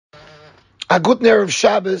A good Erev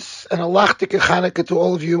Shabbos and a Lachtike Chanuka to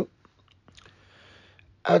all of you.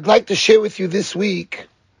 I'd like to share with you this week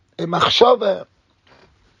a machshava,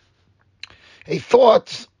 a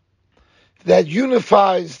thought that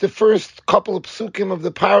unifies the first couple of psukim of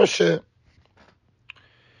the Parshas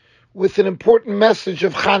with an important message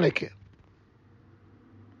of Chanuka.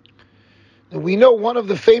 And we know one of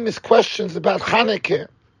the famous questions about Chanuka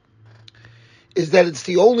is that it's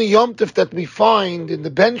the only Yom Tov that we find in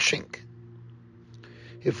the benching.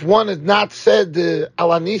 If one had not said the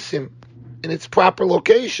Alanisim in its proper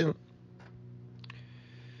location,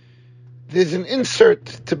 there's an insert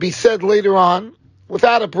to be said later on,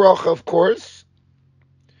 without a bracha, of course.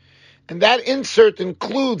 And that insert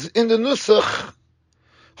includes in the Nusach,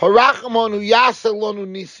 Harachamonu Yaseh Lonu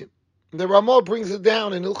Nisim. The Ramah brings it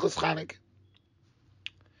down in Ilchos Chanuka,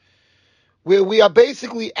 where we are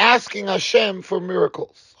basically asking Hashem for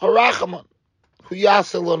miracles. Harachamon, Hu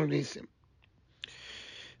Yaseh Lonu Nisim.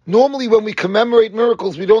 Normally, when we commemorate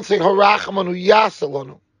miracles, we don't say Harachamon Hu Yaseh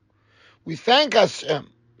Lonu. We thank Hashem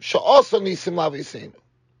She'asa Nisim Laviseinu.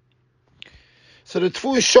 So the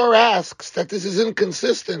Tfu Shor asks that this is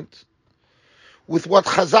inconsistent with what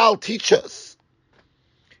Chazal teach us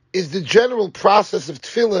is the general process of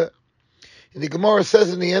tefillah. And the Gemara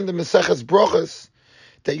says in the end of Maseches Brochas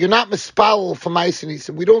that you're not mispalel for Ma'aseh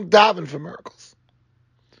Nisim. We don't daven for miracles.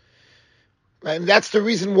 Right? And that's the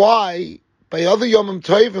reason why by other Yomim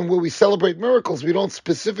Tovim where we celebrate miracles, we don't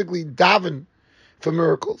specifically daven for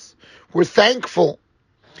miracles. We're thankful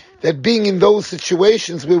that being in those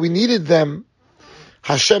situations where we needed them,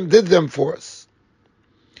 Hashem did them for us.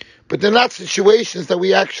 But they're not situations that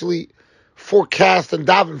we actually forecast and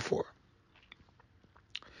daven for.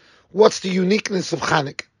 What's the uniqueness of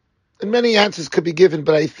Chanuka? And many answers could be given,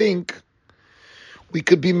 but I think we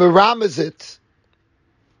could be meramez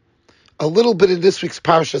a little bit in this week's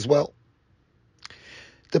Parsha as well.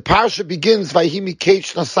 The Parsha begins, Vayhi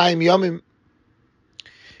Mikeitz Nasayim Yomim,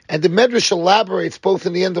 and the Medrash elaborates both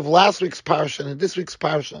in the end of last week's Parsha and in this week's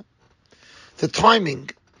Parsha, the timing,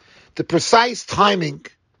 the precise timing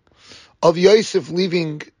of Yosef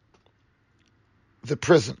leaving the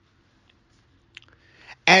prison.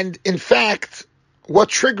 And in fact, what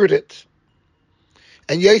triggered it,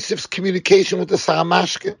 and Yosef's communication with the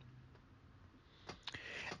Saramashke,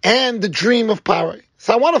 and the dream of Paroi.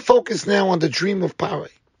 So I want to focus now on the dream of Paroi.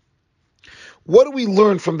 What do we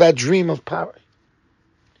learn from that dream of Paroi?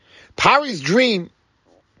 Paroi's dream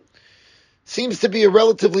seems to be a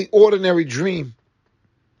relatively ordinary dream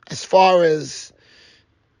as far as,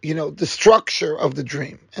 the structure of the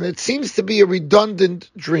dream. And it seems to be a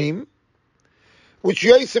redundant dream, which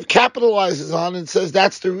Yosef capitalizes on and says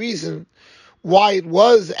that's the reason why it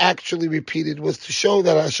was actually repeated, was to show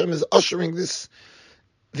that Hashem is ushering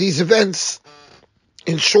these events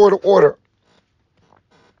in short order.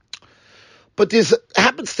 But there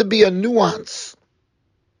happens to be a nuance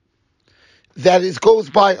that goes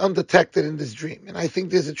by undetected in this dream. And I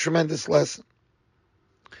think there's a tremendous lesson.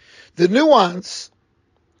 The nuance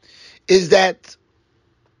is that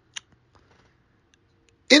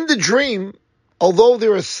in the dream, although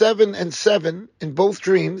there are 7 and 7 in both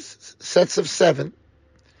dreams, sets of 7,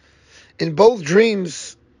 in both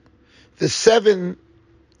dreams, the 7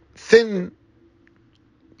 thin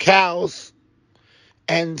cows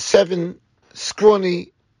and 7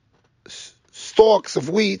 scrawny stalks of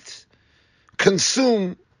wheat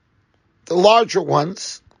consume the larger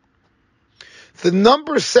ones. The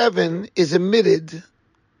number 7 is omitted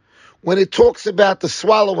when it talks about the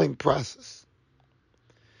swallowing process.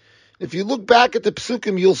 If you look back at the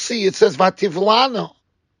psukim, you'll see it says Vativlano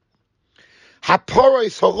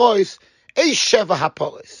Haporos Horois Sheva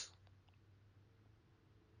Haporos.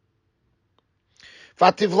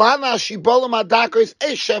 Vativlana Hashibolim Adakos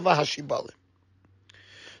Sheva Hashibolim.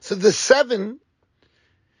 So the 7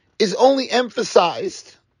 is only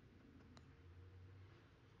emphasized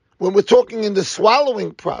when we're talking in the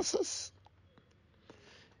swallowing process,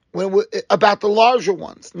 when we're about the larger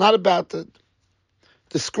ones, not about the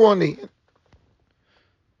scrawny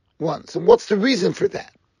ones. And what's the reason for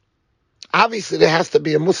that? Obviously, there has to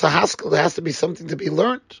be a Musa Haskell, there has to be something to be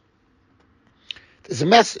learned. There's a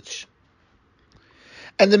message.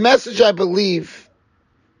 And the message, I believe,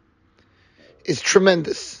 is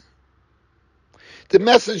tremendous. The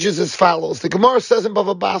message is as follows. The Gemara says in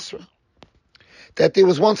Bava Basra that there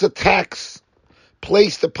was once a tax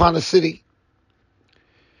placed upon a city.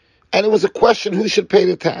 And it was a question, who should pay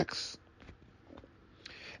the tax?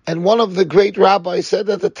 And one of the great rabbis said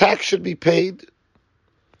that the tax should be paid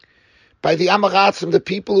by the Amaratzim, the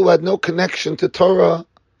people who had no connection to Torah,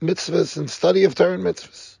 mitzvahs, and study of Torah and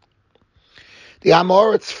mitzvahs. The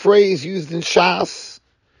Amoritz phrase used in Shas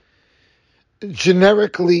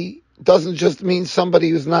generically doesn't just mean somebody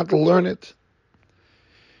who's not learned.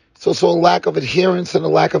 It's also a lack of adherence and a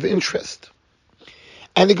lack of interest.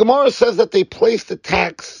 And the Gemara says that they placed the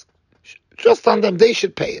tax just on them. They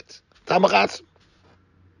should pay it. Tamaratzim.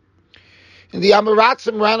 And the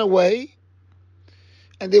Amaratzim ran away,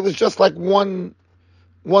 and there was just like one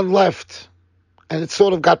left, and it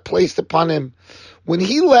sort of got placed upon him. When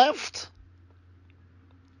he left,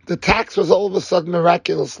 the tax was all of a sudden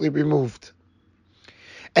miraculously removed.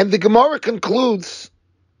 And the Gemara concludes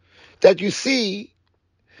that you see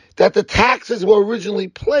that the taxes were originally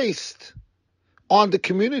placed on the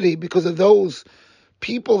community because of those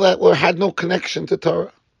people that had no connection to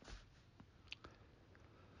Torah.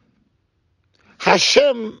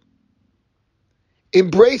 Hashem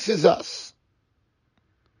embraces us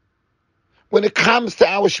when it comes to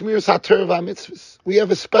our Shmiras HaTorah v'Mitzvahs. We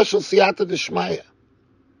have a special Siyata D'Shmaya.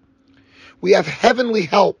 We have heavenly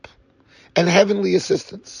help and heavenly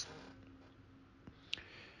assistance.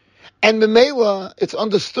 And Memela, it's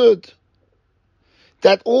understood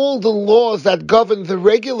that all the laws that govern the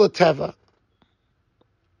regular Teva,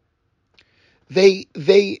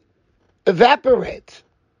 they evaporate.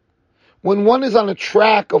 When one is on a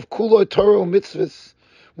track of Kuloi Torah Mitzvahs,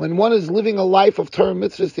 when one is living a life of Torah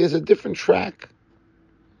Mitzvahs, there's a different track.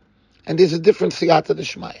 And there's a different Siyata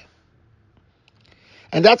D'Shmaya.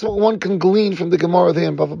 And that's what one can glean from the Gemara there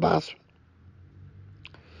in Bava Basra.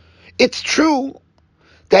 It's true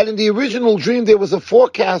that in the original dream there was a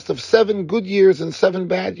forecast of 7 good years and 7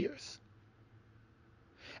 bad years.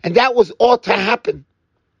 And that was ought to happen.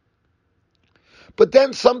 But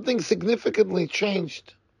then something significantly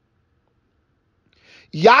changed.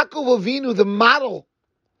 Yaakov Avinu, the model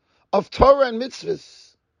of Torah and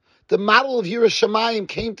mitzvahs, the model of Yiras Shamayim,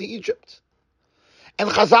 came to Egypt. And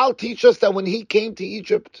Chazal teach us that when he came to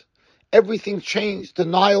Egypt, everything changed. The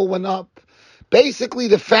Nile went up. Basically,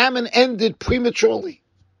 the famine ended prematurely.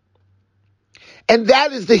 And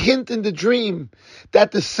that is the hint in the dream,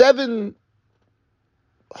 that the 7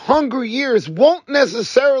 hungry years won't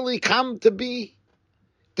necessarily come to be.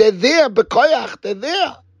 They're there, bekoyach, they're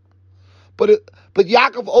there. But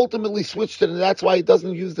Yaakov ultimately switched it, and that's why he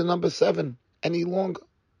doesn't use the number 7 any longer.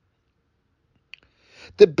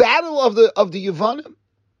 The battle of the Yevonim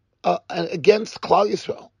against Klal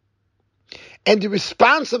Yisrael and the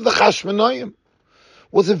response of the Chashmonaim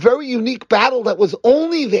was a very unique battle that was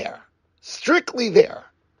only there, strictly there,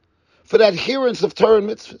 for the adherence of Torah and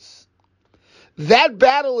mitzvahs. That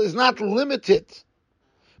battle is not limited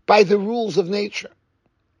by the rules of nature.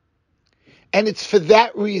 And it's for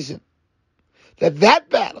that reason that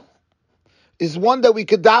battle is one that we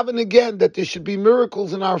could daven again, that there should be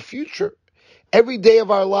miracles in our future, every day of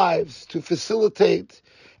our lives, to facilitate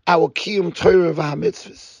our Kiyum Torah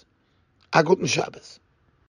v'ha-mitzvahs. A guten Shabbos.